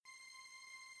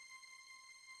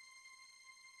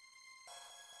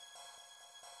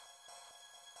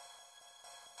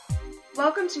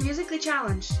Welcome to Musically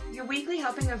Challenged, your weekly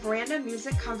helping of random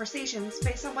music conversations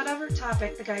based on whatever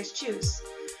topic the guys choose.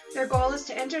 Their goal is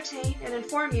to entertain and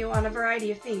inform you on a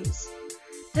variety of themes.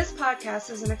 This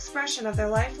podcast is an expression of their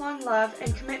lifelong love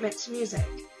and commitment to music.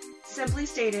 Simply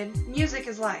stated, music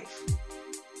is life.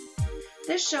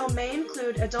 This show may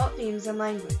include adult themes and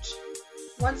language.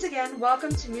 Once again,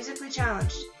 welcome to Musically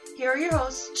Challenged. Here are your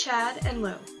hosts, Chad and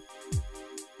Lou.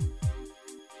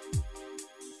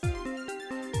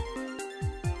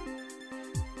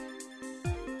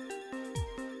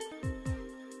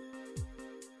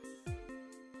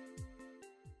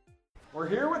 We're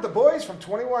here with the boys from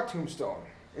 20 Watt Tombstone.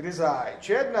 It is I,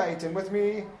 Chad Knight, and with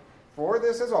me for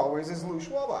this, as always, is Lou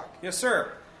Schwalbach. Yes,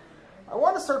 sir. I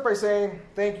want to start by saying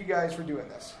thank you guys for doing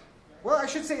this. Well, I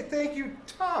should say thank you,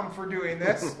 Tom, for doing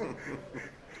this,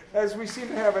 as we seem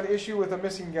to have an issue with a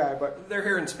missing guy. But they're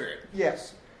here in spirit.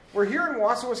 Yes. We're here in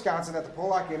Wausau, Wisconsin at the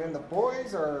Pollock Inn, and the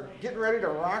boys are getting ready to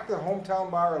rock the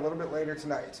hometown bar a little bit later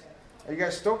tonight. Are you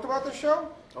guys stoked about the show?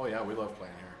 Oh, yeah, we love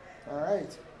playing here. All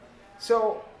right.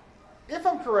 So, if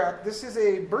I'm correct, this is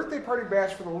a birthday party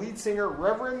bash for the lead singer,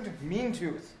 Reverend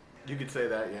Meantooth. You could say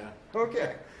that, yeah.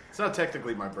 Okay. It's not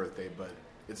technically my birthday, but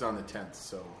it's on the 10th,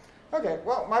 so... Okay,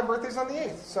 well, my birthday's on the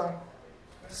 8th, so...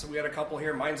 So we got a couple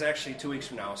here. Mine's actually 2 weeks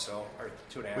from now, so... Or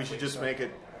 2.5 We should weeks, just so. make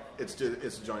it... It's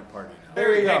a joint party now.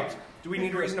 There you go. Hey, do we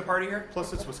need a reason to party here?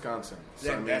 Plus, it's Wisconsin. So,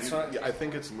 Yeah, I mean, that's fine. I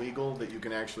think it's legal that you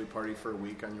can actually party for a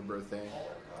week on your birthday.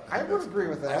 I would agree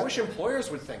with that. I wish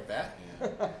employers would think that.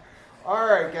 All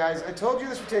right, guys, I told you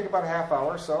this would take about a half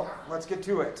hour, so let's get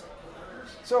to it.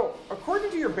 So, according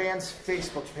to your band's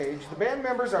Facebook page, the band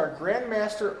members are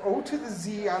Grandmaster O to the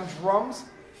Z on drums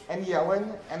and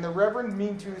yelling, and the Reverend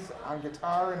Meantooth on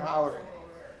guitar and hollering.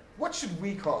 What should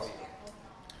we call you?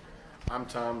 I'm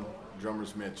Tom,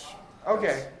 drummer's Mitch.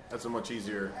 Okay. That's a much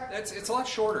easier... It's a lot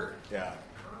shorter. Yeah.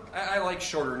 I like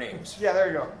shorter names. Yeah,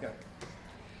 there you go. Yeah.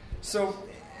 So,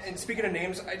 and speaking of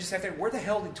names, I just have to... Where the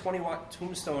hell did 20 Watt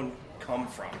Tombstone come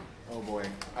from? Oh, boy.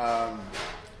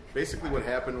 Basically what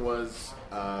happened was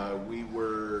we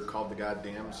were called the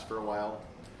Goddams for a while,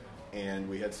 and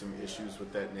we had some issues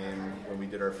with that name when we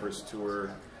did our first tour.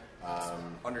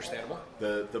 Understandable.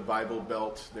 The Bible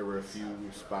Belt, there were a few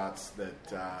spots that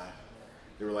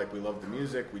they were like, we love the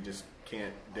music, we just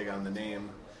can't dig on the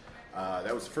name.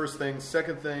 That was the first thing.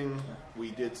 Second thing, we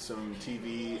did some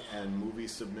TV and movie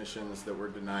submissions that were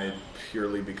denied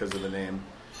purely because of the name.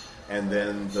 And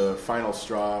then the final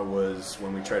straw was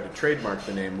when we tried to trademark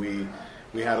the name.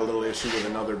 We had a little issue with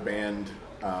another band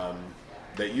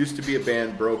that used to be a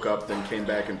band, broke up, then came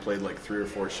back and played like 3 or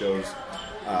 4 shows,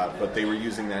 but they were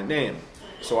using that name.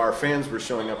 So our fans were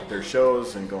showing up at their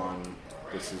shows and going,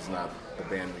 this is not the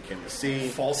band we came to see.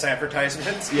 False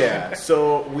advertisements? Yeah,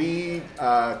 so we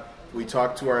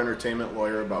talked to our entertainment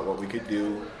lawyer about what we could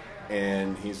do.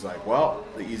 And he's like, well,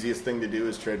 the easiest thing to do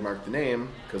is trademark the name,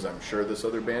 because I'm sure this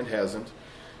other band hasn't.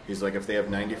 He's like, if they have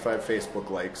 95 Facebook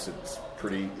likes,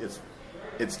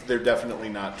 they're definitely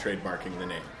not trademarking the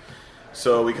name.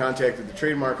 So we contacted the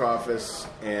trademark office,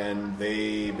 and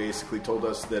they basically told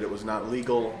us that it was not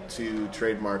legal to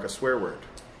trademark a swear word.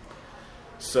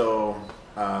 So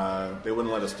they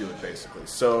wouldn't let us do it, basically.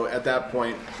 So at that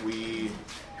point, we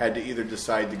had to either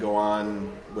decide to go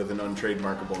on with an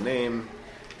untrademarkable name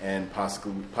and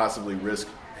possibly risk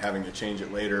having to change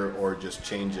it later, or just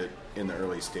change it in the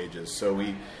early stages. So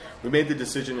we made the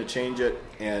decision to change it,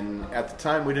 and at the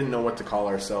time we didn't know what to call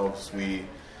ourselves. We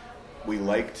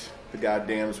liked the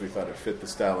Goddams. We thought it fit the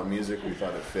style of music. We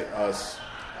thought it fit us.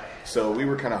 So we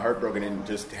were kind of heartbroken and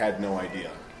just had no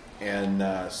idea.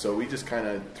 And so we just kind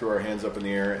of threw our hands up in the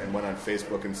air and went on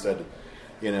Facebook and said,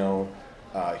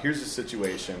 here's the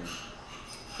situation.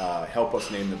 Help us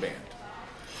name the band.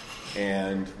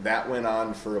 And that went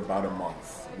on for about a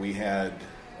month. We had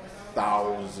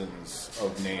thousands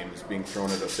of names being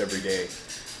thrown at us every day.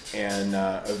 And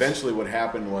eventually what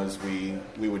happened was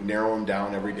we would narrow them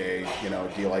down every day.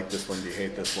 Do you like this one? Do you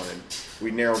hate this one? And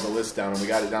we narrowed the list down, and we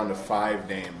got it down to 5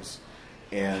 names.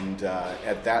 And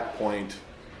at that point,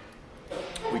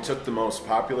 we took the most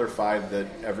popular 5 that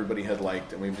everybody had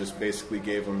liked, and we just basically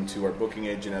gave them to our booking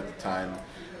agent at the time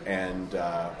and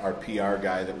our PR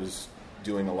guy that was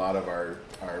doing a lot of our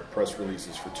press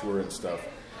releases for tour and stuff,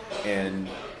 and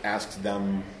asked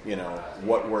them,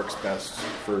 what works best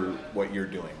for what you're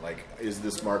doing. Like, is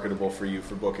this marketable for you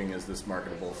for booking? Is this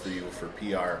marketable for you for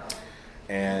PR?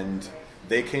 And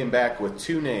they came back with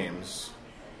 2 names.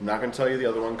 I'm not going to tell you the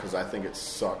other one because I think it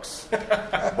sucks.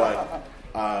 But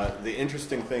the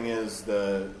interesting thing is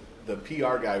the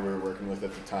PR guy we were working with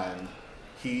at the time,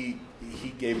 he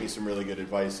gave me some really good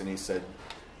advice, and he said,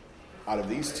 out of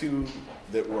these two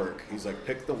that work, he's like,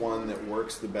 pick the one that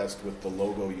works the best with the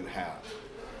logo you have.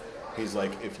 He's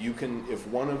like, if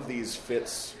one of these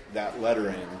fits that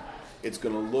lettering, it's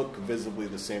going to look visibly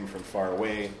the same from far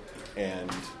away. And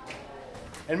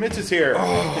Mitch is here.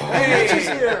 Hey, Mitch is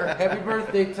here. Happy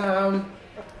birthday, Tom.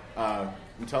 I'm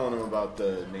telling him about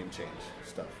the name change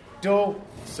stuff. Dope.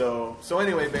 So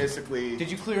anyway, basically,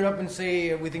 Did you clear it up and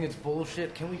say we think it's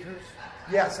bullshit? Can we curse?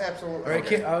 Yes, absolutely. All right,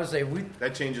 Okay. I would say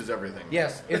that changes everything.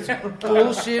 yes, it's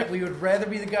bullshit. We would rather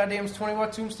be the goddamn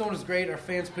 20-watt Tombstone is great. Our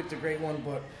fans picked a great one,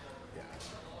 but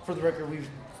for the record, we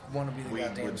want to be the We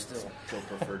goddamn would still.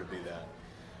 prefer to be that.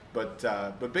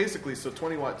 But basically, so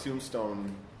 20-watt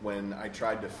Tombstone, when I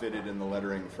tried to fit it in the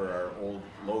lettering for our old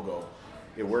logo,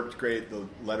 it worked great. The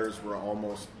letters were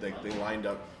almost, they lined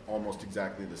up almost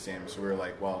exactly the same. So we were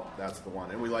like, well, that's the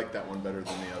one. And we liked that one better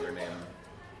than the other name.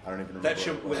 I don't even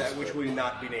remember Which would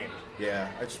not be named. Yeah,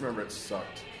 I just remember it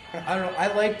sucked. I don't know.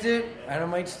 I liked it, and I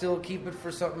might still keep it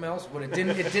for something else, but it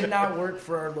didn't. It did not work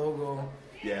for our logo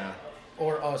Yeah.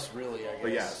 or us, really. I guess.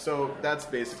 But yeah, so that's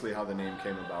basically how the name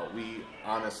came about. We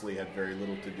honestly had very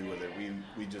little to do with it.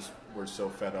 We just were so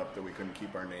fed up that we couldn't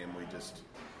keep our name. We just...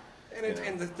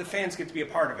 And the fans get to be a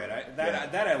part of it.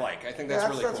 That I like. I think that's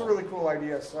really That's cool. a really cool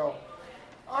idea. So,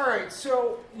 all right.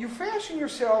 So you fashion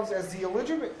yourselves as the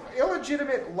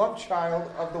illegitimate love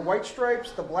child of the White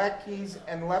Stripes, the Black Keys,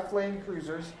 and Left Lane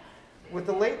Cruisers, with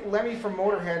the late Lemmy from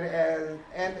Motorhead,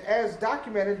 as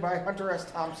documented by Hunter S.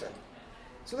 Thompson.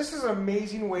 So this is an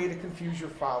amazing way to confuse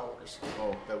your followers.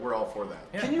 Oh, that we're all for that.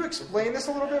 Yeah. Can you explain this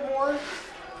a little bit more?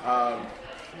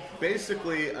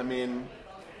 Basically, I mean,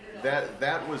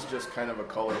 that was just kind of a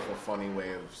colorful, funny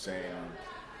way of saying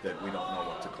that we don't know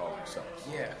what to call ourselves.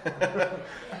 Yeah.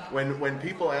 When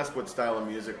people ask what style of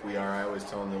music we are, I always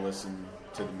tell them to listen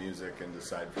to the music and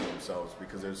decide for themselves,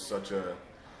 because it's such a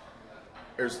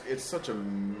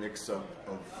mix-up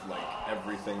of like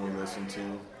everything we listen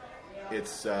to.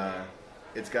 It's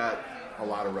got a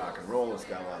lot of rock and roll. It's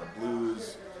got a lot of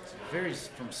blues. It varies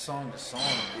from song to song.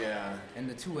 Yeah. And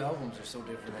the two albums are so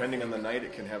different. Depending on the night,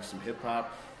 it can have some hip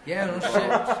hop. Yeah, no shit.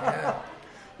 Yeah.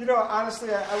 You know, honestly,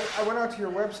 I went out to your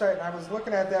website and I was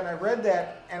looking at that and I read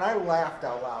that and I laughed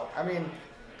out loud. I mean,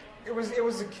 it was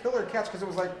a killer catch because it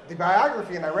was like the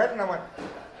biography, and I read it and I went,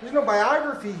 "There's no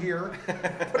biography here,"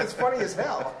 but it's funny as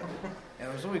hell. Yeah,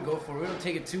 that's what we go for. We don't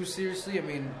take it too seriously. I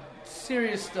mean,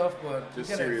 serious stuff, but Just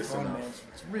we gotta serious have fun, enough. man.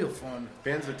 It's real fun.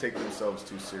 Fans that take themselves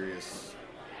too serious,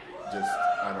 just,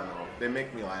 I don't know, they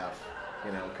make me laugh,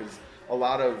 you know, because a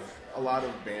lot of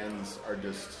bands are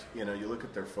just, you know, you look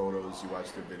at their photos, you watch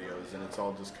their videos, and it's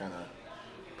all just kind of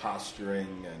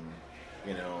posturing and,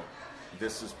 you know,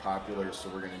 this is popular, so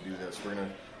we're going to do this. We're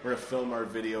gonna film our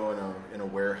video in a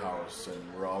warehouse,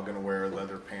 and we're all gonna wear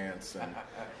leather pants,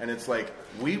 and it's like,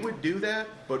 we would do that,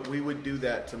 but we would do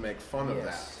that to make fun of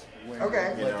that. Wearing Okay.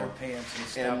 leather You know, pants and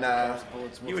stuff. and, that cause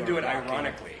bullets You with would do our it rocking.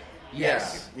 ironically.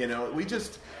 Yes. Yeah, you know, we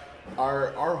just,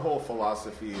 our whole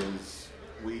philosophy is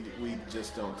we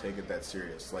just don't take it that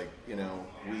serious. Like, you know,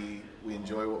 we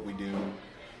enjoy what we do.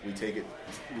 We take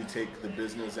the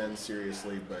business end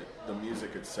seriously, but the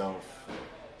music itself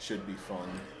should be fun.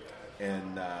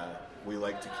 And we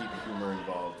like to keep humor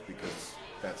involved because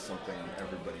that's something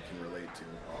everybody can relate to.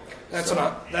 That's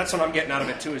what I'm getting out of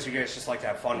it too. Is you guys just like to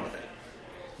have fun with it.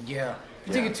 Yeah. If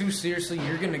you take it too seriously,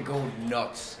 you're going to go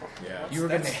nuts. Yeah. You're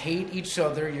going to hate each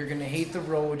other. You're going to hate the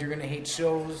road. You're going to hate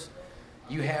shows.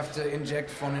 You have to inject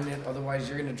fun in it. Otherwise,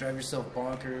 you're going to drive yourself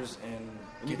bonkers and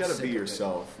You get got to sick be of it.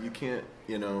 yourself. You can't,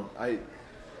 you know,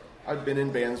 I've been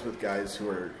in bands with guys who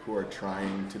are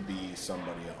trying to be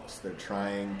somebody else. They're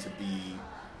trying to be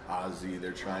Ozzy.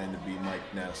 They're trying to be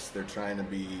Mike Ness. They're trying to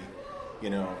be, you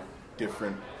know,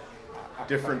 different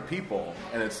people.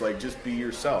 And it's like, just be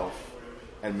yourself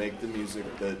and make the music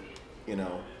that, you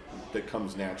know, that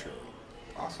comes naturally.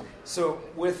 Awesome. So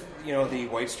with, you know, the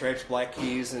White Stripes, Black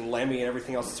Keys, and Lemmy and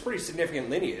everything else, it's a pretty significant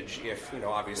lineage. If, you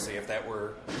know, obviously, if that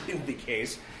were the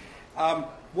case,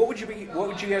 what would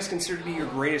you guys consider to be your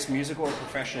greatest musical or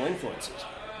professional influences?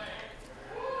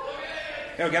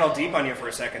 I got all deep on you for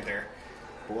a second there.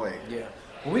 Boy. Yeah.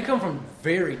 Well, we come from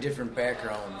very different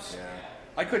backgrounds. Yeah.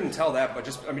 I couldn't tell that, but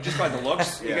just by the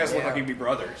looks, you guys look Yeah. like you'd be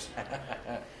brothers.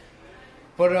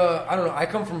 But I don't know. I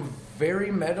come from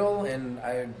very metal, and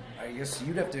I guess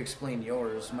you'd have to explain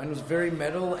yours. Mine was very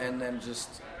metal, and then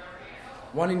just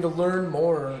wanting to learn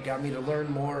more got me to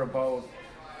learn more about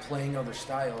playing other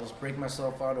styles, break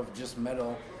myself out of just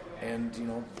metal, and you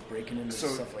know, breaking into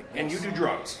stuff like this. And you do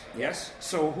drums, yes?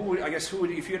 So who would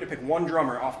if you had to pick one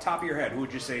drummer off the top of your head, who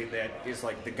would you say that is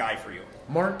like the guy for you?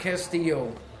 Mark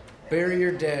Castillo, Bury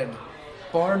Your Dead,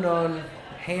 bar none,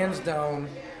 hands down.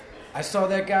 I saw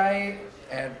that guy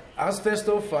at Ozfest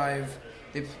 05.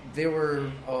 They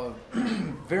were a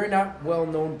very not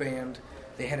well-known band.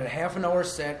 They had a half an hour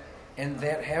set, and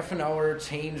that half an hour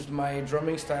changed my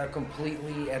drumming style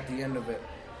completely at the end of it.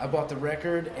 I bought the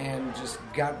record and just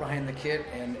got behind the kit,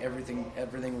 and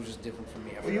everything was just different for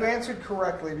me. Well, you answered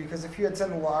correctly, because if you had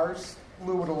said Lars,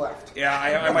 Lou would have left. Yeah,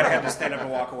 I might have had to stand up and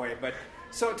walk away. But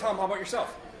so, Tom, how about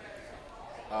yourself?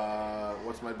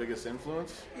 What's my biggest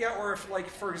influence? Yeah, or if, like,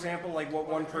 for example, like what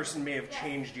one person may have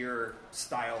changed your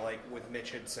style, like what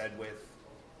Mitch had said with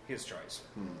his choice.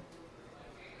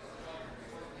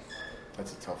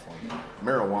 That's a tough one.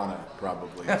 Marijuana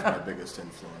probably is my biggest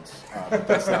influence, but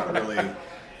that's not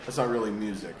really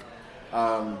music.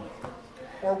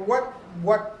 Or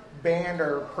what band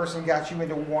or person got you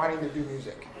into wanting to do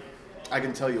music? I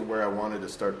can tell you where I wanted to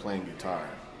start playing guitar.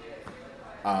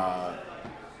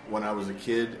 When I was a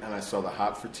kid and I saw the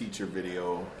Hot for Teacher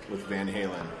video with Van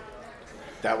Halen,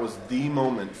 that was the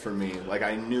moment for me. Like,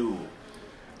 I knew,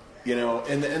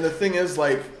 and the thing is,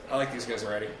 like, I like these guys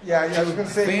already. Yeah, I was going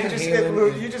to say, Van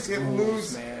you just get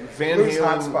Lou's Van Lou's Halen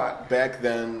hotspot. back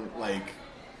then, like,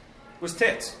 Was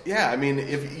tits. yeah, I mean,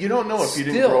 if you don't know if you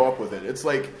didn't Still. grow up with it, it's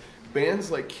like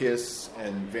bands like Kiss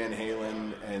and Van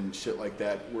Halen and shit like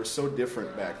that were so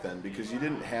different back then because you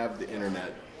didn't have the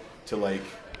internet to, like,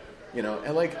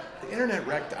 and like the internet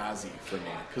wrecked Ozzy for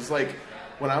me because, like,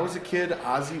 when I was a kid,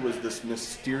 Ozzy was this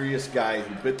mysterious guy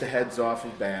who bit the heads off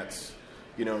of bats,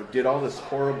 did all this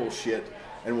horrible shit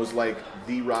and was like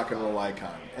the rock and roll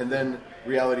icon. And then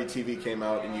reality TV came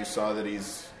out and you saw that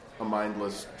he's a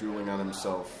mindless, drooling on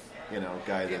himself,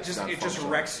 guy that's not functional.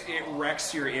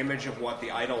 wrecks your image of what the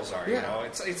idols are. Yeah.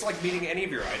 It's like meeting any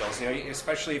of your idols.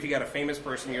 Especially if you got a famous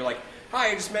person, you're like,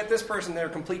 hi, I just met this person. They're a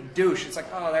complete douche. It's like,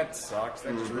 oh, that sucks.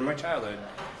 That just ruined my childhood.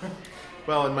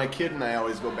 Well, and my kid and I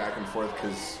always go back and forth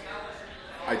because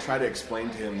I try to explain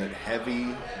to him that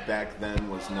heavy back then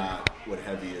was not what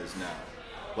heavy is now.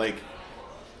 Like,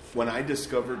 when I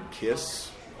discovered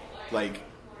Kiss, like,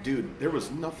 dude, there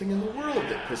was nothing in the world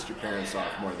that pissed your parents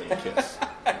off more than Kiss.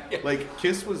 Like,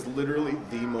 Kiss was literally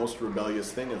the most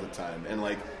rebellious thing at the time. And,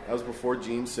 like, that was before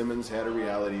Gene Simmons had a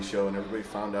reality show and everybody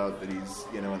found out that he's,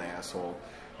 an asshole.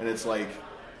 And it's like,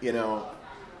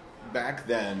 back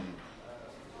then,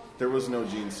 there was no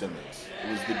Gene Simmons.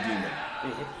 It was the demon.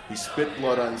 He spit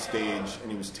blood on stage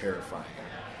and he was terrifying,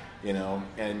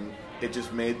 and it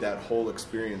just made that whole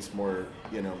experience more,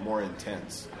 more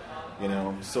intense.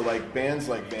 So, like, bands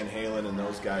like Van Halen and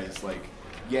those guys, like,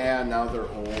 yeah, now they're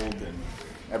old and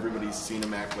everybody's seen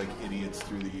them act like idiots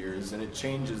through the years, and it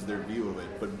changes their view of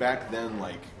it. But back then,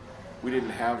 like, we didn't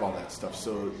have all that stuff.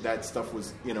 So that stuff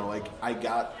was, like, I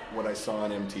got what I saw on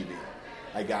MTV.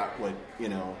 I got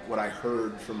what I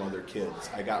heard from other kids.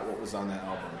 I got what was on that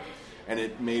album. And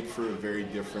it made for a very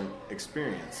different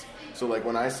experience. So, like,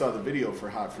 when I saw the video for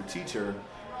Hot for Teacher,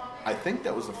 I think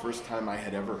that was the first time I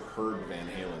had ever heard Van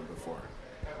Halen before.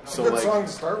 So, Good like, song to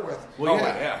start with. well, Oh,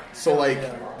 yeah. yeah. So,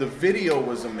 like, the video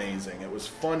was amazing. It was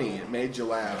funny. It made you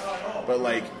laugh. But,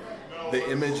 like,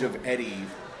 the image of Eddie,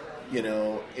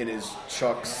 in his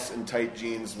chucks and tight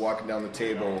jeans walking down the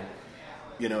table,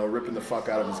 ripping the fuck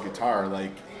out of his guitar,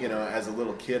 like, as a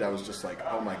little kid, I was just like,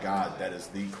 oh my God, that is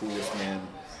the coolest man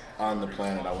on the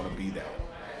planet. I want to be that.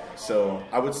 So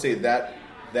I would say that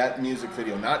music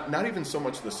video, not even so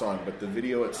much the song, but the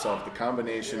video itself, the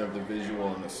combination of the visual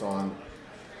and the song,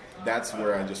 that's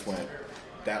where I just went,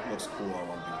 that looks cool, I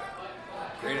want to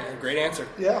do that. Great answer.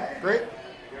 Yeah, great.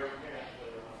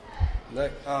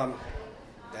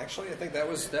 Actually, I think that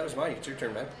was mine. It's your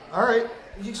turn, man. All right.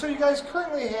 So you guys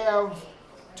currently have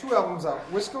 2 albums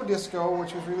out. Wisco Disco,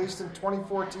 which was released in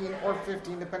 2014 or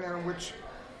 15, depending on which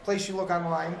place you look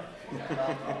online.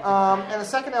 And a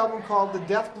second album called The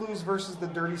Death Blues versus the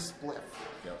Dirty Spliff.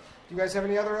 Yep. Do you guys have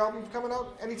any other albums coming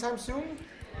out anytime soon?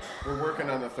 We're working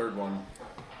on the third one.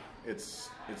 It's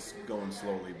going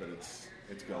slowly, but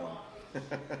it's going. I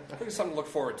think it's something to look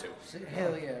forward to.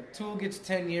 Hell yeah. Tool gets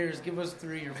 10 years. Give us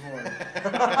 3 or 4.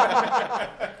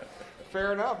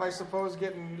 Fair enough. I suppose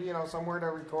getting, somewhere to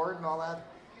record and all that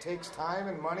takes time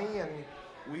and money and...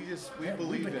 We Yeah,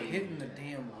 believe we've been in hitting the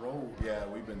damn road. Yeah,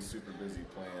 we've been super busy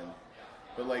playing.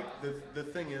 But, like, the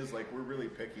thing is, like, we're really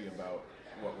picky about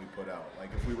what we put out. Like,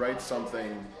 if we write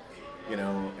something,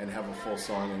 and have a full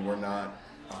song and we're not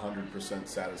 100%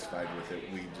 satisfied with it,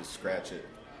 we just scratch it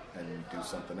and do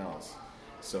something else.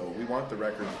 So we want the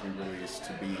records we release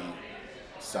to be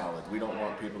solid. We don't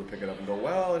want people to pick it up and go,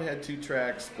 well, it had 2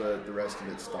 tracks, but the rest of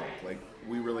it stunk. Like,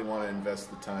 we really want to invest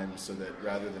the time so that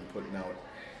rather than putting out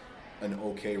an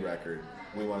okay record,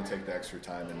 we want to take the extra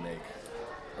time and make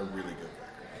a really good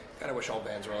record. God, I wish all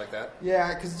bands were like that.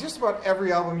 Yeah, because just about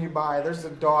every album you buy, there's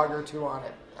a dog or two on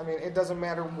it. I mean, it doesn't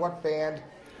matter what band.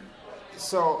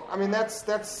 So, I mean,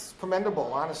 that's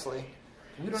commendable, honestly.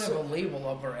 We don't have a label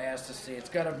up our ass to say it's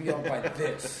got to be out by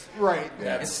this. Right.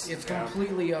 It's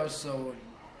completely us. So,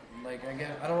 like,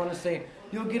 I don't want to say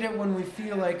you'll get it when we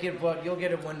feel like it, but you'll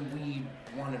get it when we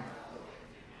want it,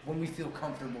 when we feel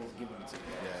comfortable with giving it to you.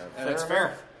 Yeah. That's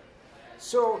fair.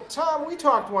 So, Tom, we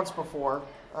talked once before,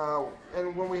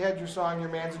 and when we had your song "Your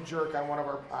Man's a Jerk" on one of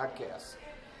our podcasts.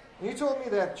 You told me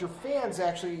that your fans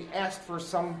actually asked for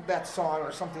that song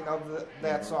or something of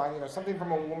that song, something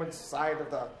from a woman's side of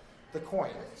the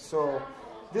coin. So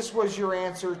this was your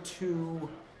answer to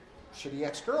Shitty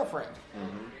Ex-Girlfriend.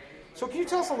 Mm-hmm. So can you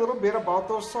tell us a little bit about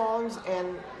those songs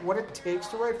and what it takes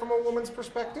to write from a woman's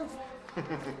perspective?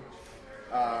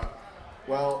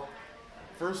 Well,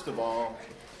 first of all,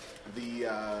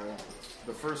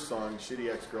 the first song,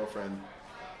 Shitty Ex-Girlfriend,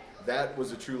 that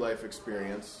was a true life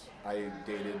experience. I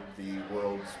dated the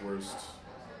world's worst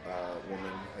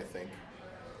woman, I think.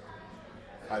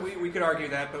 We could argue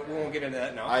that, but we won't get into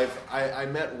that now. I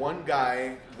met one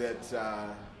guy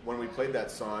that when we played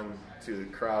that song to the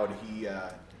crowd,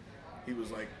 he was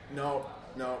like, no,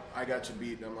 I got you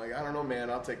beat. And I'm like, I don't know,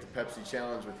 man, I'll take the Pepsi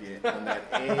challenge with you on that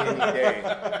any day.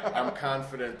 I'm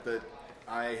confident that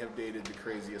I have dated the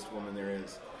craziest woman there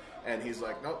is. And he's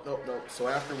like, nope. So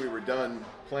after we were done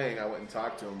playing, I went and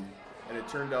talked to him. And it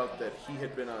turned out that he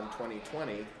had been on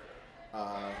 2020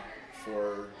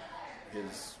 for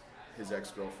his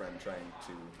ex-girlfriend trying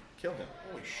to kill him.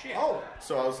 Holy shit. Oh.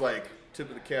 So I was like, tip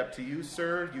of the cap to you,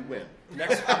 sir. You win.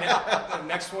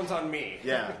 Next one's on me.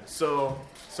 Yeah. So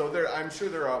I'm sure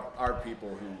there are people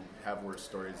who have worse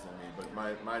stories than me,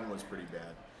 but mine was pretty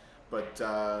bad. But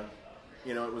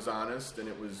it was honest and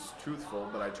it was truthful,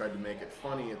 but I tried to make it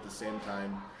funny at the same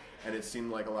time, and it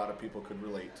seemed like a lot of people could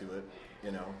relate to it,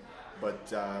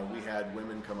 But we had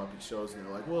women come up at shows and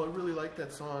they're like, well, I really like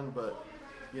that song, but,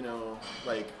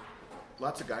 like,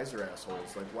 lots of guys are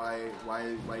assholes. Like, why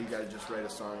you gotta just write a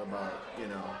song about,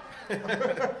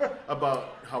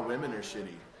 about how women are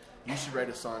shitty? You should write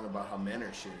a song about how men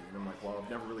are shitty. And I'm like, well, I've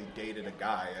never really dated a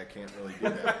guy. I can't really do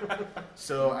that.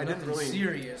 So I didn't really...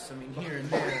 serious. I mean, here and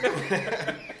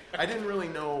there. I didn't really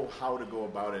know how to go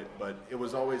about it, but it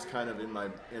was always kind of in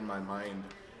my mind.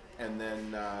 And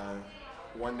then...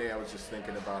 one day I was just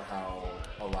thinking about how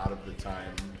a lot of the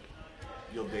time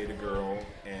you'll date a girl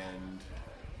and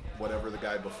whatever the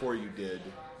guy before you did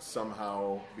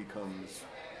somehow becomes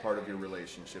part of your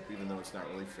relationship, even though it's not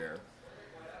really fair.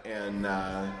 And,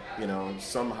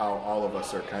 somehow all of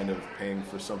us are kind of paying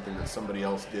for something that somebody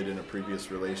else did in a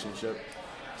previous relationship.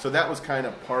 So that was kind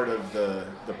of part of the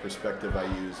perspective I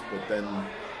used. But then,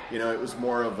 it was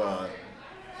more of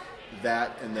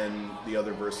that, and then the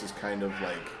other verse is kind of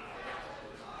like,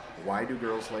 why do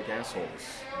girls like assholes?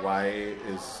 Why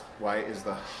is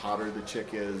the hotter the chick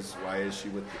is, why is she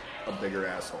with a bigger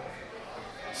asshole?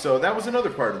 So that was another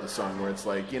part of the song where it's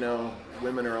like,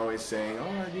 women are always saying, oh,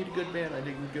 I need a good man, I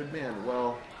need a good man.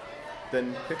 Well,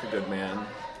 then pick a good man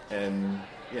and,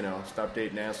 stop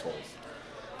dating assholes.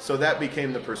 So that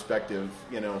became the perspective,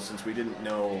 since we didn't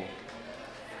know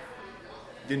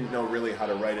really how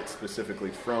to write it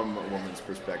specifically from a woman's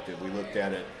perspective. We looked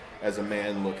at it as a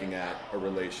man looking at a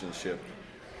relationship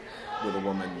with a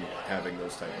woman having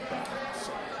those type of problems.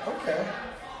 So. Okay.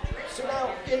 So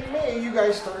now, in May, you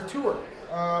guys start a tour.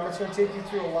 It's going to take you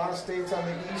through a lot of states on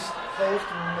the East Coast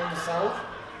and then the South.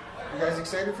 You guys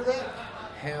excited for that?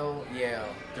 Hell yeah.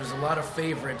 There's a lot of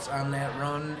favorites on that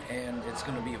run, and it's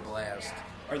going to be a blast.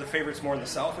 Are the favorites more in the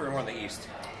South or more in the East?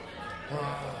 Well,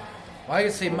 I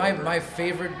would say my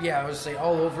favorite, I would say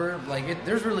all over. Like,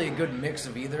 there's really a good mix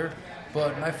of either.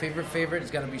 But my favorite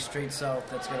has got to be straight south.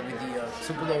 That's got to be the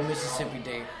Tupelo, Mississippi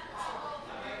date.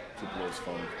 Tupelo's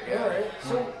fun. Yeah. All right.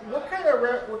 So what kind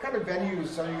of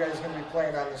venues are you guys going to be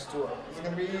playing on this tour? Is it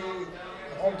going to be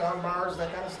hometown bars,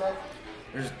 that kind of stuff?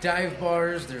 There's dive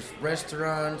bars. There's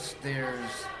restaurants.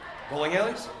 There's bowling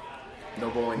alleys. No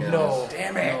bowling alleys. No.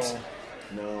 Damn it.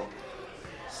 No.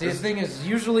 See, the thing is,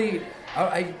 usually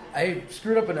I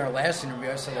screwed up in our last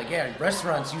interview. I said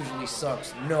restaurants usually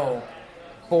sucks. No.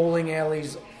 Bowling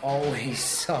alleys always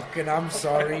suck, and I'm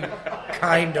sorry,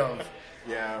 kind of.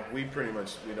 Yeah,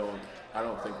 I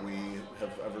don't think we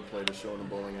have ever played a show in a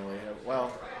bowling alley.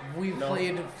 We've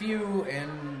played a few,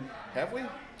 and... Have we?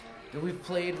 We've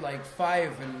played like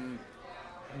 5, and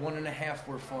 1.5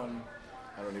 were fun.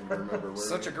 I don't even remember where.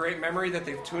 Such a great memory that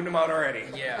they've tuned them out already.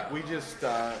 Yeah. We just,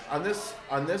 on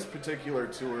this particular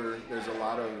tour, there's a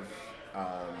lot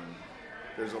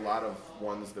of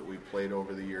ones that we've played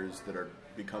over the years that are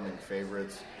becoming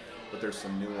favorites. but there's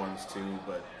some new ones too.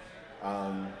 But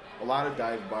a lot of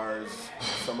dive bars,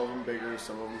 some of them bigger,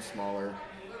 some of them smaller.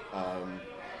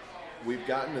 We've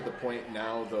gotten to the point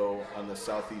now, though, on the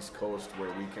southeast coast where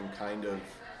we can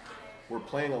we're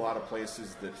playing a lot of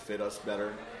places that fit us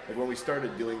better. Like when we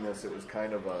started doing this, it was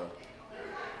kind of a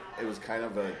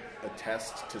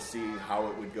test to see how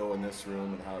it would go in this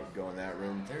room and how it would go in that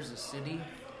room. There's a city.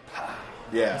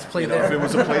 Yeah, Let's play there. If it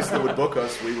was a place that would book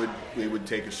us, we would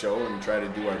take a show and try to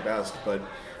do our best. But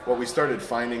what we started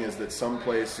finding is that some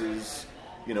places,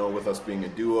 with us being a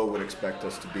duo, would expect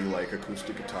us to be like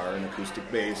acoustic guitar and acoustic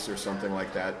bass or something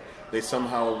like that. They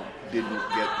somehow didn't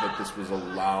get that this was a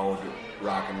loud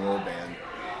rock and roll band.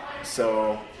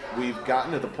 So we've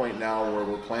gotten to the point now where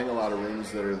we're playing a lot of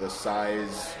rooms that are the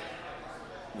size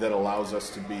that allows us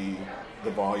to be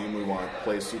the volume we want,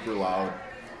 play super loud.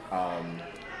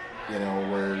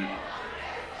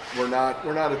 We're not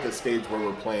at the stage where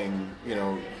we're playing,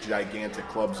 gigantic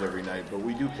clubs every night, but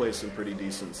we do play some pretty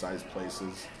decent sized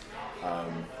places.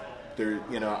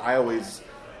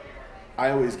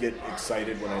 I always get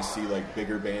excited when I see like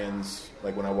bigger bands,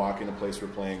 like when I walk in a place we're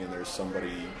playing and there's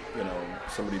somebody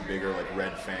bigger like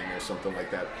Red Fang or something like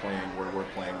that playing where we're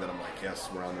playing, that I'm like, yes,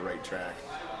 we're on the right track,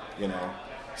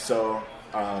 So,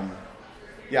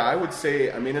 I would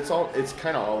say, it's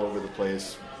kind of all over the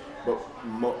place, but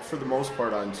for the most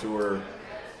part on tour,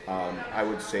 I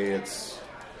would say it's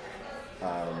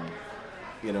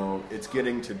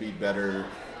getting to be bigger,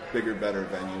 better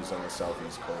venues on the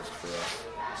southeast coast for us.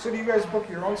 So do you guys book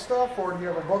your own stuff, or do you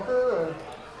have a booker? Or?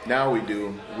 Now we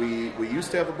do. We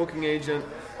used to have a booking agent,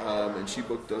 and she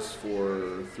booked us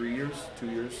for 3 years, 2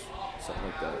 years, something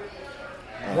like that.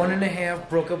 1.5,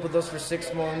 broke up with us for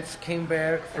 6 months, came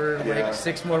back for like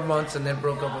 6 more months, and then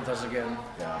broke up with us again.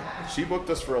 Yeah, she booked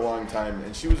us for a long time,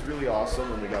 and she was really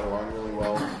awesome, and we got along really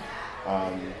well.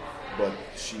 But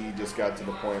she just got to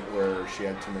the point where she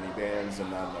had too many bands and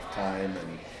not enough time,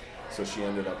 and so she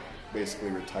ended up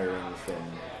basically retiring from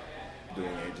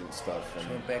doing agent stuff. And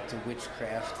she went back to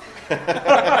witchcraft.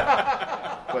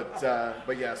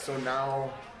 But yeah, so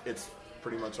now it's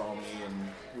pretty much all me,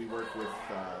 and we work with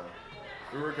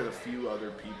a few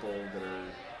other people that are,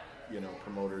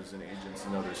 promoters and agents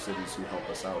in other cities who help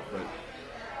us out, but,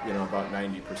 about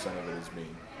 90% of it is me,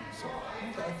 so.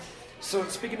 Okay. So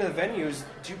speaking of the venues,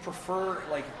 do you prefer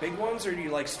like big ones or do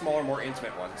you like smaller, more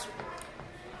intimate ones?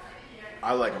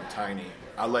 I like them tiny.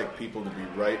 I like people to be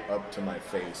right up to my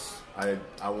face. I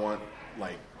want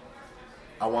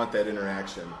that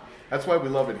interaction. That's why we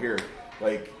love it here.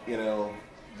 Like,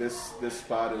 this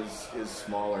spot is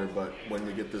smaller, but when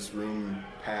we get this room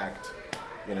packed,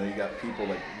 you got people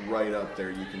like right up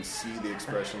there. You can see the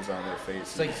expressions on their faces.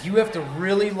 It's like, you have to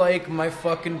really like my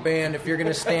fucking band if you're going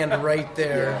to stand right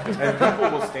there. Yeah. And people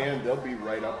will stand, they'll be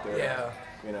right up there. Yeah.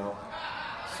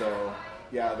 So,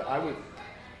 yeah,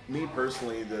 me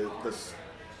personally, the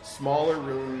smaller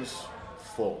rooms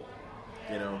full.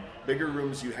 Bigger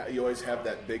rooms, you always have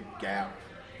that big gap,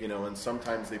 and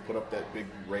sometimes they put up that big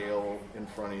rail in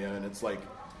front of you, and it's like,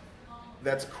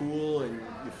 that's cool, and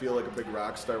you feel like a big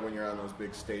rock star when you're on those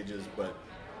big stages, but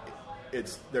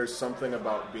there's something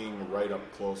about being right up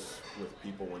close with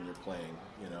people when you're playing,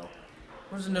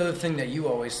 There's another thing that you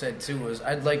always said, too, is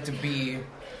I'd like to be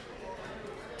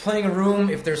playing a room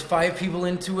if there's 5 people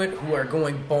into it who are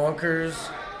going bonkers,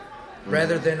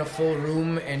 rather than a full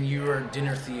room and you're a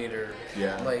dinner theater.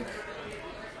 Yeah. Like,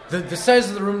 the size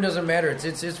of the room doesn't matter.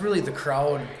 It's really the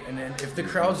crowd, and then if the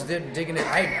crowd's digging it,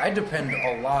 I depend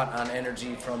a lot on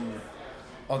energy from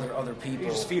other people.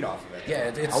 You just feed off of it. Yeah,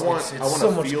 it's I want so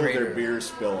to much feel greater. their beer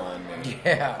spill on me.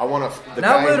 Yeah. I want to.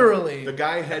 Not literally. The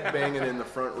guy headbanging in the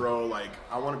front row, like,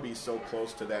 I want to be so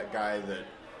close to that guy that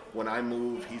when I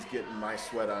move, he's getting my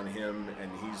sweat on him,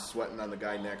 and he's sweating on the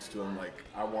guy next to him. Like,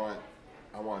 I want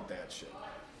that shit.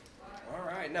 All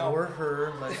right, now Or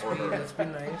her. Let's be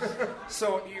nice.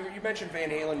 So you mentioned Van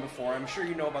Halen before. I'm sure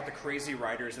you know about the crazy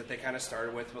riders that they kind of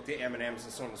started with the M&Ms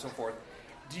and so on and so forth.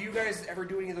 Do you guys ever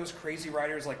do any of those crazy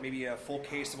riders, like maybe a full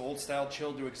case of old style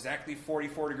chill to exactly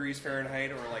 44 degrees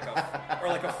Fahrenheit, or like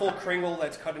a full Kringle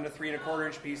that's cut into 3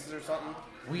 1/4-inch pieces or something?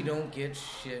 We don't get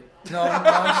shit. No,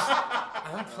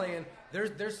 I'm playing.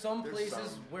 There's some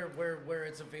places where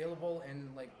it's available, and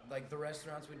like the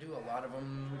restaurants we do, a lot of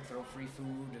them throw free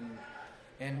food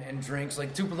and drinks.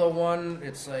 Like Tupelo one,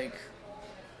 it's like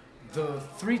the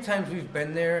 3 times we've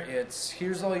been there, it's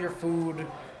here's all your food,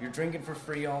 you're drinking for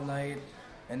free all night,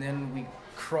 and then we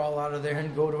crawl out of there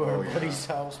and go to our buddy's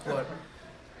house. But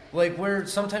like, where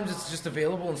sometimes it's just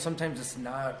available and sometimes it's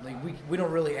not. Like, we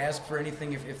don't really ask for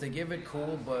anything. If they give it,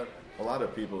 cool, but A lot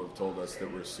of people have told us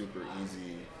that we're super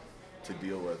easy to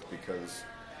deal with because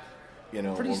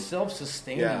pretty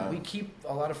self-sustaining. Yeah. We keep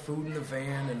a lot of food in the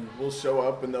van, and we'll show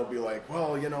up and they'll be like,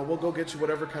 well, we'll go get you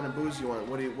whatever kind of booze you want.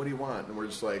 What do you want? And we're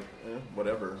just like,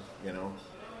 whatever,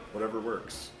 whatever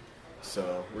works.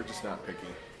 So we're just not picky.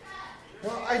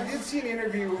 Well, I did see an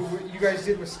interview you guys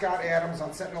did with Scott Adams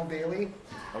on Sentinel Daily,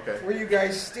 Okay. where you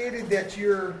guys stated that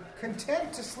you're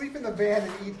content to sleep in the van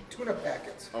and eat tuna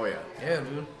packets. Oh, yeah. yeah,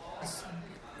 dude.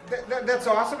 That's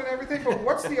awesome and everything, but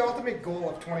what's the ultimate goal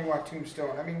of 20 Watt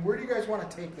Tombstone? I mean, where do you guys want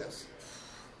to take this?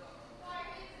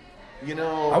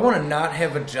 I want to not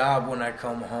have a job when I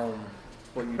come home.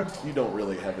 Well, you don't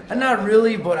really have a job. Not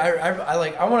really, but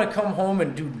I want to come home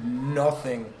and do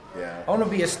nothing. Yeah. I want to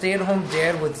be a stay-at-home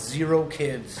dad with 0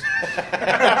 kids.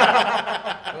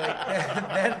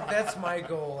 That's my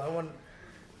goal. I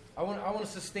want to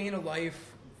sustain a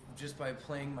life just by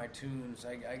playing my tunes.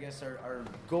 I guess our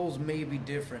goals may be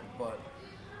different, but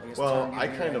I guess Well, I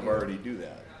kind of already do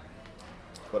that,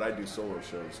 but I do solo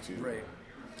shows too. Right.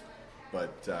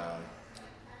 But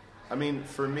I mean,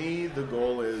 for me, the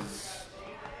goal is,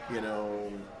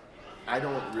 I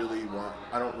don't really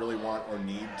want or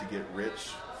need to get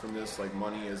rich from this. Like,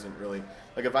 money isn't really,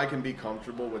 like, if I can be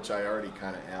comfortable, which I already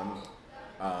kind of am,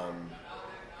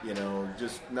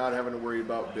 just not having to worry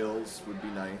about bills would be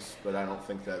nice, but I don't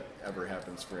think that ever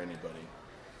happens for anybody.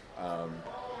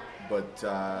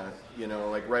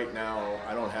 Like right now,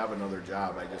 I don't have another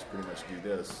job. I just pretty much do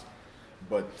this.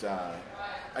 But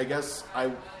I guess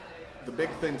the big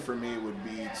thing for me would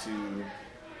be to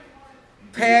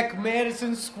Pack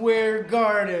Madison Square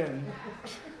Garden.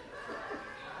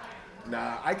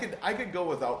 Nah, I could go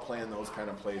without playing those kind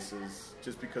of places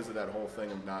just because of that whole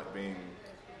thing of not being,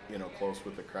 close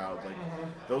with the crowd. Like,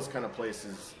 those kind of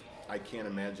places, I can't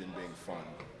imagine being fun.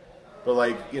 But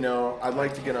I'd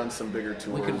like to get on some bigger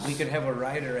tours. We could have a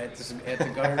rider at the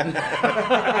garden.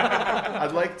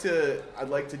 I'd like to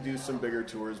do some bigger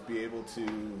tours. Be able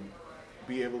to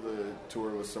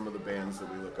tour with some of the bands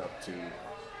that we look up to.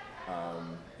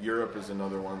 Europe is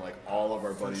another one. Like, all of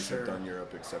our buddies have done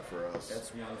Europe except for us.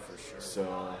 That's one for sure.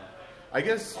 So, I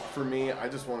guess for me, I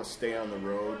just want to stay on the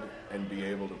road and be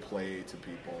able to play to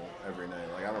people every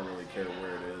night. Like, I don't really care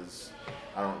where it is.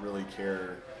 I don't really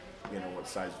care, what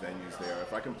size venues they are.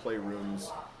 If I can play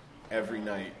rooms every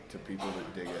night to people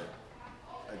that dig it,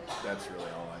 that's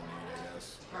really all I need, I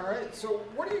guess. All right, so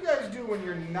what do you guys do when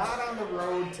you're not on the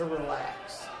road to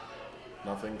relax?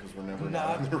 Nothing, because we're never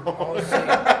Not on the road.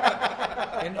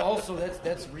 And also,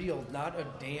 that's real. Not a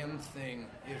damn thing.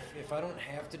 If I don't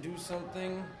have to do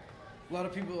something, a lot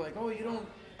of people are like, oh,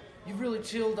 you've really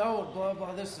chilled out, blah,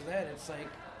 blah, this or that. It's like,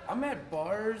 I'm at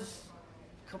bars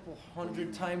a couple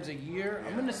hundred times a year.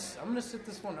 Yeah. I'm gonna sit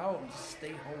this one out and just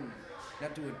stay home,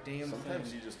 not do a damn Sometimes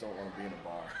thing. you just don't want to be in a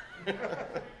bar.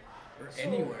 Or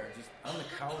anywhere. Just on the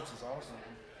couch is awesome.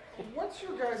 What's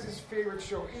your guys' favorite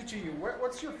show? Each of you,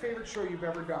 what's your favorite show you've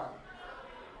ever done?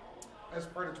 As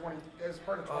part of 20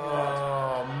 Watts?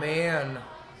 Oh man,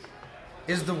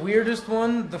 is the weirdest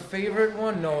one the favorite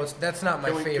one? No, that's not my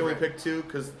favorite. Can we pick two?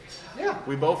 Because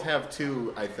we both have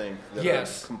two, I think, that are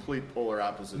complete polar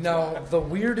opposites. No, the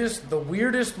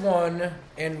weirdest one,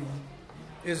 and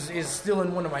is still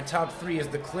in one of my top 3, is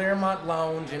the Claremont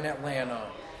Lounge in Atlanta.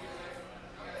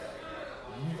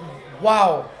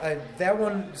 Wow, that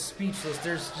one speechless.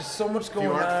 There's just so much going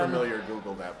on. If you aren't familiar,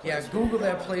 Google that place. Yeah, Google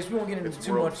that place. We won't get into It's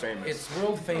too world much. famous. It's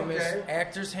world famous. Okay.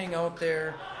 Actors hang out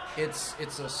there. It's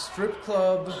a strip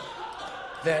club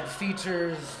that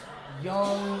features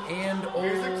young and old.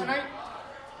 Music tonight?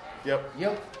 Yep.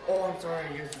 Yep. Oh, I'm sorry.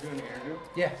 You guys are doing the interview?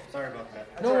 Yeah. Sorry about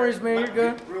that. No worries, man. You're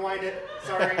good. Rewind it.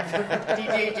 Sorry.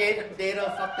 DJ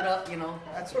Data fucked it up,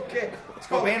 That's okay.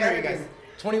 What band are you guys?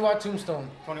 20 Watt Tombstone.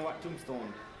 20 Watt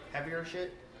Tombstone. Heavier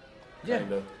shit? Yeah.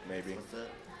 Kinda, maybe. What's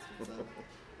up?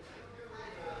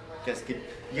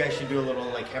 You guys should do a little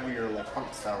heavier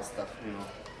punk style stuff,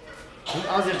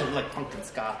 I was into punk and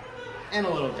ska and a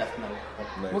little death metal.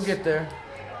 Nice. We'll get there.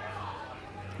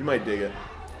 You might dig it.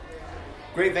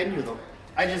 Great venue though.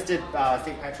 I just did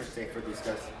St. Patrick's Day for these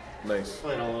guys. Nice.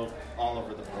 Played all over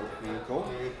the board. Cool.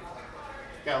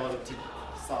 Got a little tea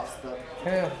sauce stuff.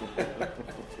 Yeah.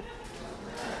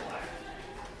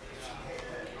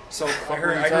 So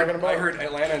were you talking about? I heard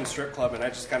Atlanta and strip club, and I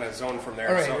just kind of zoned from there.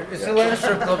 All right, So. it's Atlanta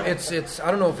Strip Club. It's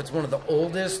I don't know if it's one of the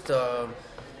oldest.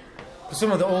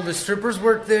 Some of the oldest strippers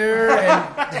work there,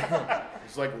 and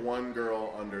It's like one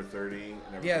girl under 30, and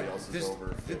everybody else is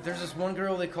over 50. there's this one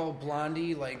girl they call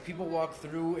Blondie. Like, people walk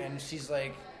through, and she's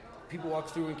like, people walk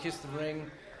through and kiss the ring.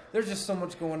 There's just so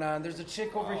much going on. There's a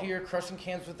chick over here crushing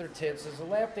cans with her tits. There's a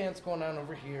lap dance going on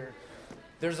over here.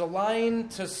 There's a line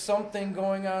to something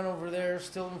going on over there.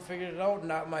 Still haven't figured it out.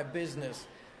 Not my business.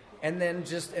 and then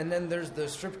there's the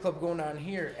strip club going on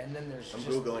here, and then there's. I'm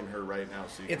just, Googling her right now,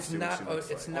 so you can it's see not what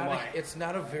she looks like. it's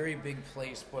not a very big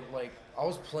place, but like I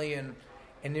was playing,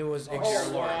 and it was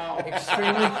wow.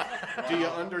 extremely. Do you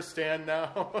understand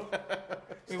now?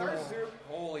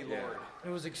 Holy Lord. It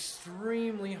was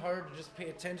extremely hard to just pay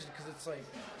attention because it's like,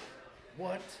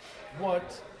 what?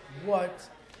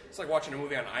 It's like watching a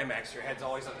movie on IMAX. Your head's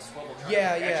always on the swivel trying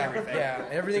Yeah, to catch yeah, everything. yeah.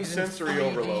 Everything's It's in sensory 3D.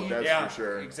 overload, that's for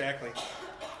sure. Exactly.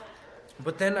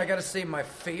 But then I gotta say, my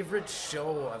favorite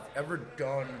show I've ever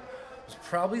done was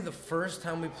probably the first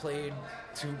time we played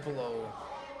Tupelo.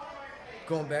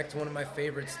 Going back to one of my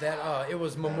favorites, it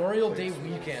was Memorial Day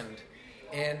weekend,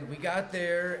 and we got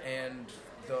there, and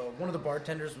one of the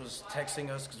bartenders was texting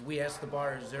us because we asked the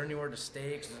bar, "Is there anywhere to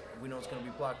stay? Because we know it's going to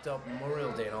be blocked up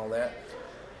Memorial Day and all that."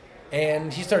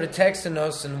 And he started texting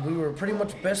us, and we were pretty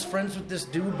much best friends with this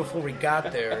dude before we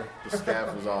got there. The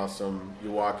staff was awesome.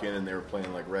 You walk in and they were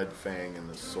playing like Red Fang and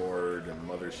The Sword and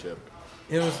Mothership.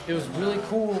 It was really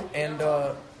cool, and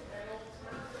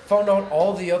found out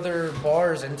all the other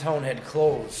bars in town had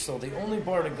closed. So the only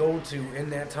bar to go to in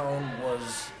that town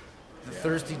was the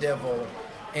Thirsty Devil.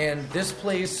 And this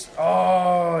place,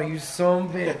 oh, you son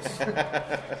of a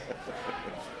bitch.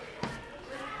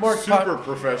 Mark Super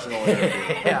professional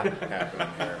interview Yeah. happening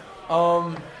here.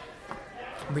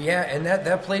 But yeah, and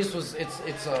that place was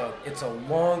it's a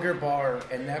longer bar,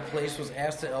 and that place was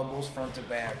ass to elbows, front to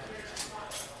back.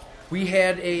 We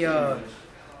had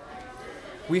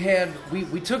we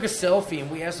took a selfie,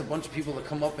 and we asked a bunch of people to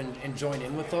come up and join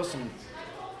in with us, and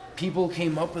people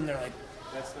came up and they're like,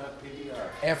 That's not PBR.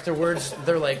 afterwards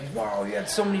they're like, wow, you had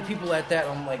so many people at that.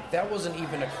 I'm like, that wasn't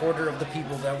even a quarter of the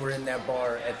people that were in that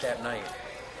bar at that night.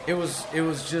 It was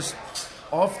just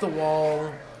off the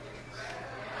wall.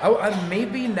 I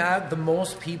maybe not the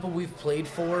most people we've played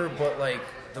for, but like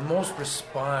the most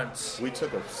response. We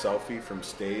took a selfie from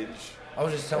stage. I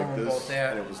was just telling like them this, about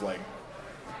that. and it was like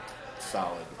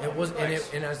solid. It was,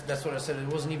 that's what I said. It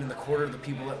wasn't even the quarter of the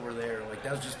people that were there. Like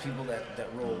that was just people that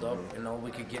rolled up, and all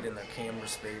we could get in their camera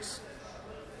space.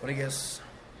 But I guess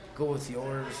go with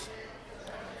yours.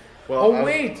 Well,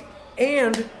 Wait,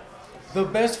 and the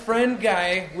best friend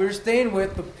guy we were staying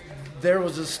with. There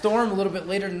was a storm a little bit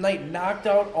later tonight, knocked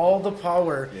out all the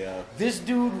power. Yeah. This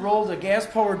dude rolled a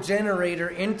gas-powered generator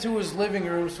into his living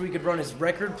room so he could run his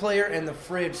record player and the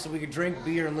fridge so we could drink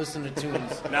beer and listen to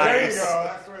tunes. There you go.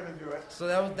 That's the way to do it. So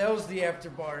that was the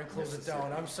after bar and close it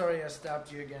down. I'm sorry I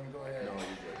stopped you again. Go ahead. No, you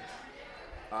did.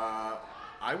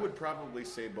 I would probably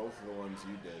say both of the ones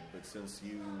you did, but since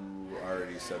you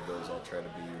already said those, I'll try to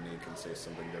be unique and say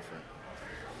something different.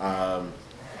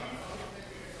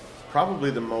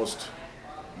 Probably the most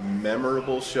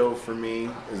memorable show for me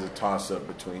is a toss-up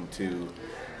between two.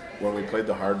 When we played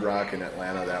the Hard Rock in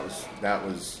Atlanta, that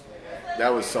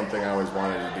was something I always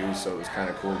wanted to do, so it was kind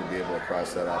of cool to be able to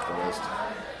cross that off the list.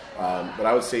 But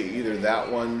I would say either that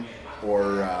one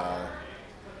or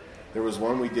there was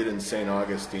one we did in St.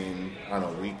 Augustine on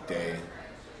a weekday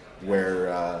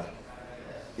where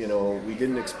we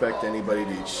didn't expect anybody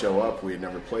to show up. We had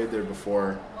never played there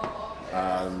before.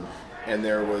 And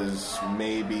there was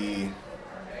maybe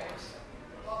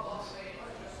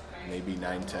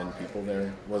 9-10 people there.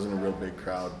 It wasn't a real big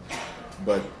crowd.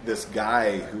 But this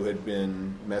guy who had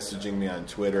been messaging me on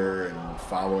Twitter and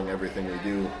following everything we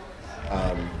do,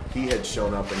 he had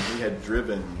shown up and he had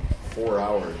driven 4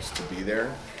 hours to be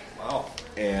there. Wow.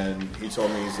 And he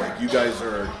told me, he's like, you guys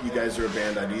are a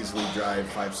band I'd easily drive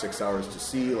 5-6 hours to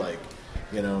see. Like,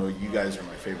 you guys are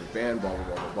my favorite band, blah, blah,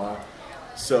 blah, blah, blah.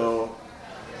 So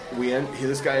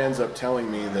this guy ends up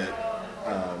telling me that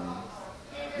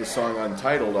the song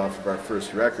Untitled off of our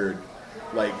first record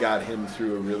got him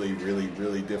through a really, really,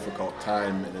 really difficult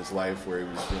time in his life where he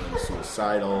was feeling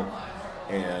suicidal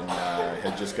and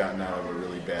had just gotten out of a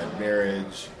really bad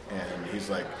marriage. And he's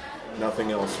like,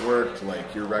 nothing else worked.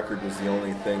 Like, your record was the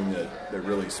only thing that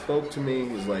really spoke to me.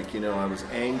 He's like, I was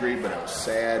angry, but I was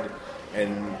sad,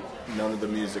 and none of the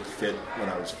music fit what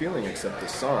I was feeling except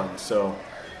this song. So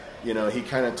he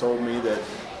kind of told me that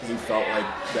he felt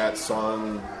like that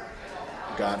song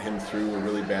got him through a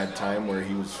really bad time where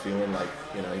he was feeling like,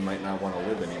 he might not want to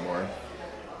live anymore.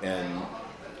 And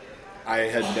I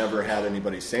had never had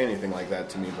anybody say anything like that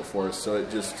to me before. So it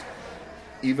just,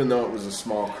 even though it was a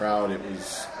small crowd, it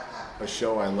was a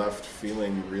show I left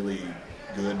feeling really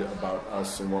good about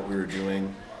us and what we were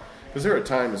doing. Because there are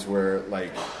times where,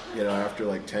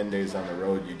 after 10 days on the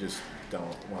road, you just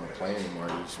don't want to play anymore.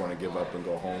 You just want to give up and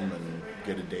go home and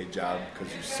get a day job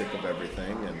because you're sick of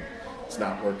everything and it's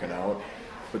not working out.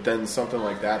 But then something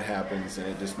like that happens and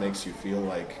it just makes you feel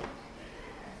like,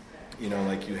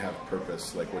 like you have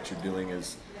purpose. Like what you're doing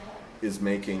is is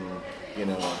making, you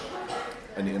know,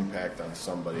 an impact on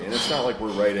somebody. And it's not like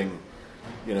we're writing,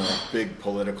 you know, big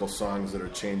political songs that are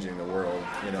changing the world.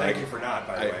 You know, Thank you for not,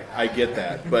 by the way. I get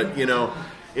that, but you know,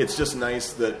 it's just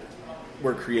nice that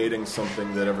we're creating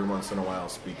something that every once in a while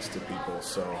speaks to people.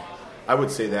 So I would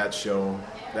say that show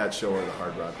or the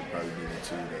Hard Rock would probably be the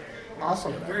two that.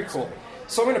 Awesome. Very cool.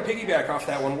 So I'm going to piggyback off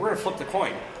that one. We're going to flip the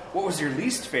coin. What was your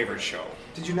least favorite show?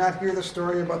 Did you not hear the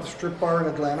story about the strip bar in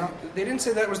Atlanta? They didn't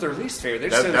say that was their least favorite. They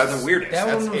just said it was the weirdest. that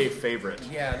That's one a was- favorite.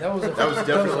 Yeah, that was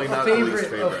definitely not the least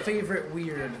favorite. A favorite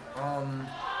weird. Oh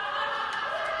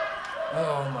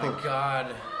my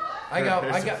god. I got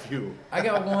a few. I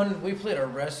got one. We played a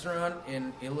restaurant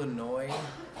in Illinois,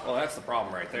 Well, that's the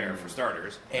problem right there, for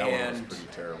starters. That one was and pretty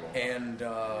terrible. and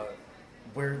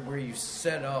where you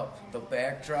set up the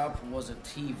backdrop was a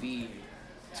TV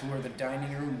to where the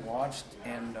dining room watched,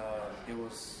 and it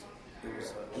was an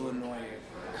Illinois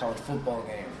college football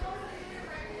game.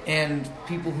 And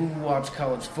people who watch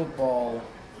college football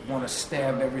want to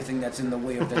stab everything that's in the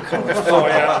way of their college football. Oh,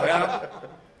 yeah.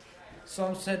 So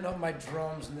I'm setting up my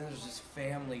drums, and there's this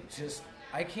family. Just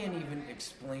I can't even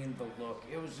explain the look.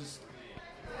 It was just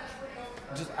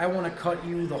I want to cut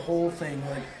you the whole thing.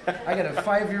 Like I got a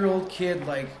 5-year-old kid.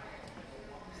 Like,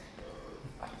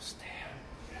 oh, stab.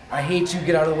 I hate you.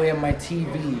 Get out of the way of my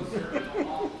TV.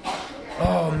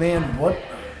 Oh man, what?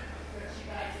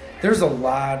 There's a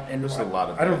lot, and There's a lot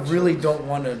of I bad really shows. don't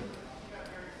want to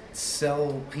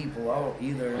sell people out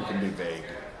either. It can be vague.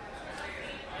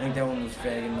 I think that one was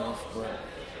vague enough, but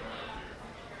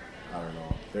I don't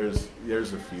know.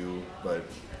 There's a few, but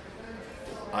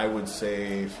I would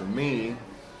say for me,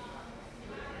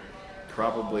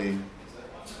 probably,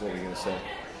 what were you going to say?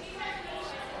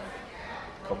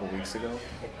 A couple weeks ago?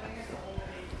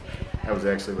 That was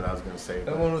actually what I was going to say. that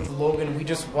But one with Logan, we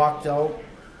just walked out,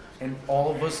 and all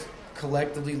of us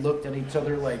collectively looked at each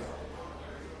other like,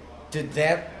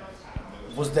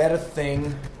 was that a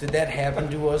thing? Did that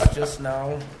happen to us just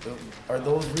now? Are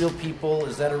those real people?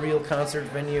 Is that a real concert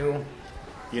venue?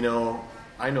 you know,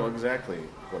 I know exactly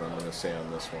what I'm going to say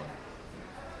on this one.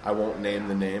 I won't name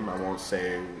the name. I won't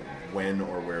say when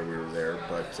or where we were there,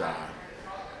 but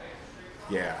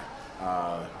yeah.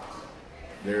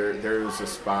 There's a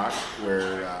spot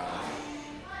where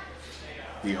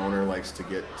the owner likes to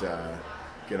get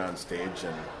on stage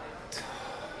and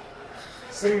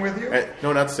Sing with you?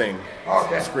 no, not sing.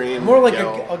 Okay. Scream. More like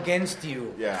yell. against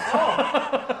you. Yeah.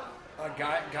 A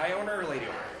guy owner or lady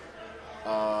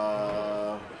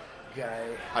owner? Guy.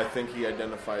 I think he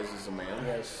identifies as a man.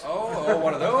 Yes. Oh,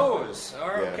 one of those. All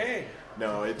right, Yeah. okay.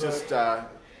 No, it just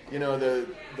you know, the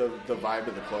vibe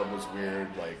of the club was weird.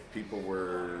 Like, people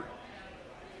were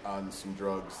on some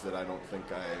drugs that I don't think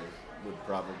I would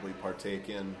probably partake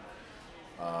in.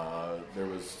 There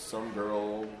was some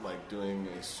girl like doing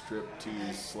a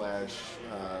striptease /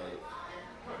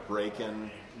 break-in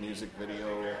music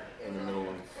video in the middle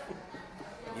of.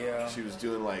 Yeah. She was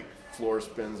doing like floor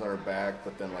spins on her back,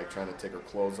 but then like trying to take her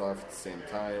clothes off at the same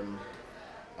time.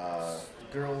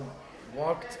 Girl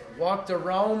walked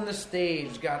around the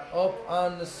stage, got up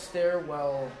on the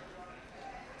stairwell,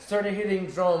 started hitting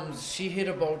drums. She hit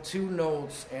about 2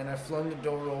 notes, and I flung the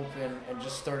door open and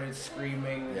just started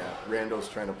screaming. Yeah, Rando's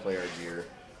trying to play our gear.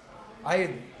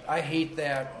 I hate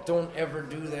that. Don't ever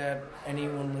do that,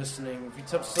 anyone listening. If you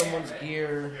touch someone's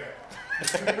gear,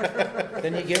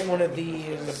 then you get one of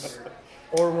these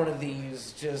or one of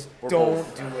these. Just Or don't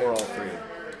both, do or it. all three.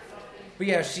 But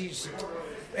yeah, she's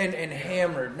and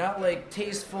hammered, not like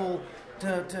tasteful.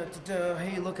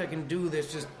 Hey, look, I can do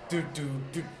this. Just do.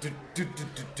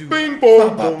 Bing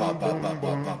boom, Ba, boom, ba, ba, boom, ba,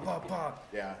 boom. ba, ba, ba.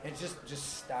 Yeah. And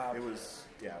just stop. It was,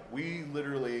 yeah, we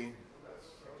literally,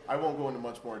 I won't go into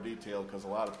much more detail because a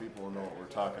lot of people will know what we're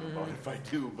talking about if I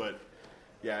do, but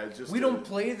yeah, it's just We a don't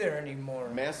play there anymore.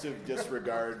 massive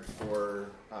disregard for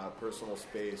personal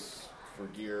space, for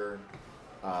gear,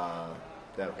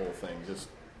 that whole thing, just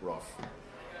rough.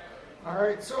 All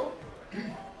right, so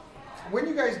when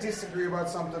you guys disagree about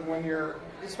something, when you're,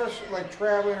 especially like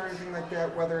traveling or anything like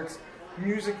that, whether it's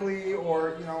musically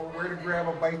or, you know, where to grab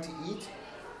a bite to eat,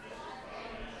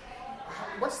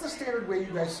 what's the standard way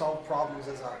you guys solve problems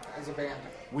as a band?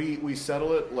 We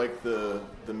settle it like the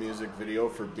music video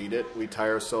for Beat It. We tie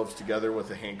ourselves together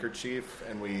with a handkerchief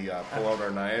and we pull out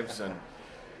our knives and,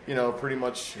 you know, pretty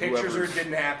much Pictures or whoever's... it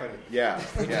didn't happen. Yeah,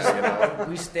 you know.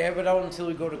 We stab it out until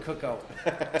we go to cookout.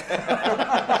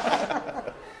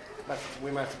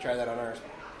 We might have to try that on ours.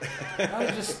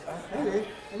 Okay,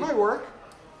 it might work.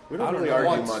 We don't I don't really know.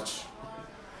 argue Once. much.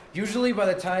 Usually by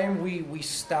the time we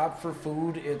stop for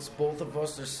food, it's both of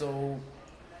us are so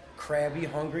crabby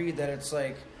hungry that it's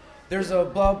like there's a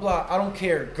blah blah. I don't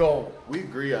care. Go. We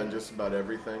agree on just about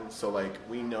everything. So like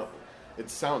we know, it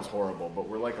sounds horrible, but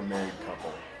we're like a married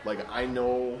couple. Like I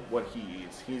know what he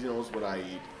eats. He knows what I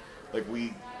eat. Like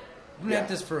we've been at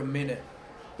this for a minute.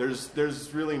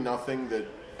 There's really nothing that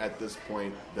at this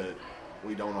point that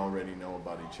we don't already know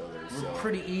about each other. We're so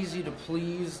pretty easy to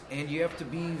please, and you have to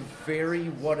be very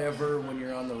whatever when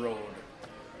you're on the road.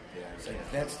 Yeah, exactly.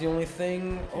 Like, that's the only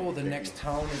thing. Oh, the next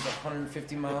town is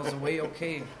 150 miles away.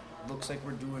 Okay, looks like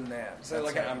we're doing that. Is that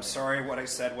like a, I'm sorry what I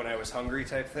said when I was hungry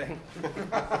type thing?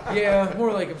 Yeah,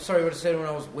 more like I'm sorry what I said when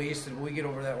I was wasted. We get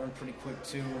over that one pretty quick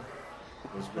too.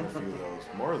 There's been a few of those.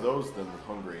 More of those than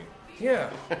hungry.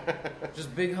 Yeah.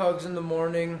 Just big hugs in the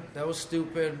morning. That was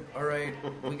stupid. All right,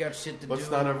 we got shit to do. Let's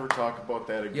not ever talk about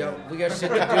that again. Yeah, we got shit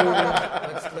to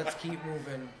do. Let's keep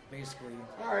moving, basically.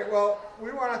 All right, well,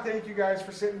 we want to thank you guys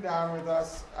for sitting down with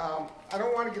us. I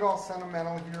don't want to get all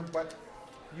sentimental here, but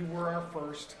you were our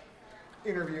first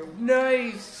interview.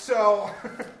 Nice. So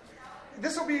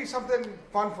this will be something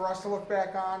fun for us to look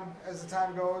back on as the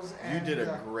time goes. You And, did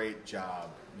a great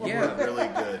job. You Yeah. were really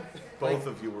good. Both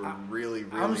of you were really,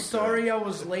 really I'm good. sorry I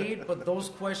was late, but those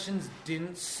questions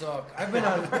didn't suck. I've been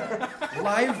on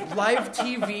live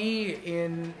TV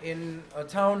in a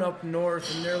town up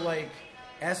north, and they're like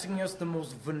asking us the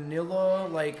most vanilla,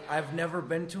 like I've never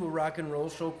been to a rock and roll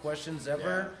show questions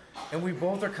ever, and we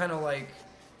both are kind of like,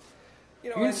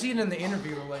 you can see it in the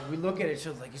interview. Like we look at each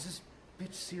other like, is this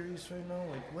bitch serious right now?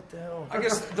 Like what the hell? I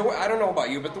guess the way, I don't know about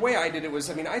you, but the way I did it was,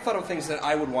 I thought of things that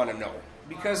I would want to know.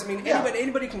 Because,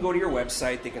 anybody can go to your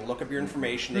website, they can look up your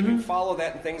information, they can follow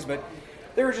that and things, but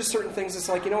there are just certain things that's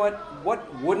like, you know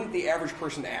what wouldn't the average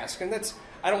person ask? And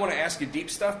I don't want to ask you deep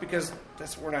stuff because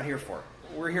that's what we're not here for.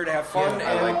 We're here to have fun. Yeah,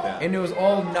 I like that. And it was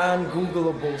all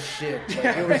non-Googleable shit.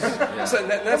 Like, it was, So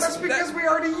that's because we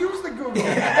already used the Google.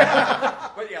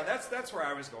 But yeah, that's where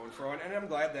I was going for, and I'm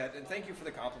glad that, and thank you for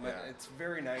the compliment. Yeah. It's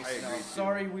very nice. I agree.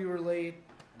 sorry we were late.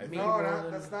 No,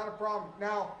 that's not a problem.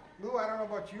 Now, Lou, I don't know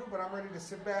about you, but I'm ready to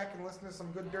sit back and listen to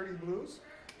some good dirty blues.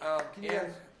 Can you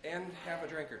guys? And have a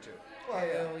drink or two. Well,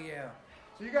 Hell yeah.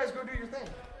 So you guys go do your thing.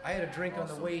 I had a drink on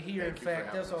the way here. Thank In you for fact,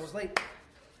 having that's why I was late.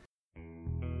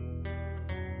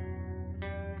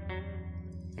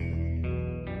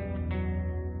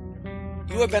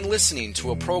 You have been listening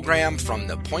to a program from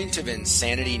the Point of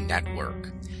Insanity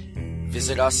Network.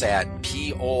 Visit us at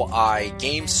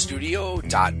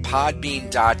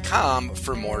poigamestudio.podbean.com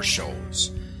for more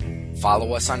shows.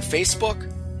 Follow us on Facebook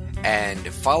and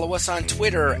follow us on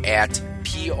Twitter at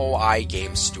POI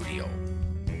Game Studio.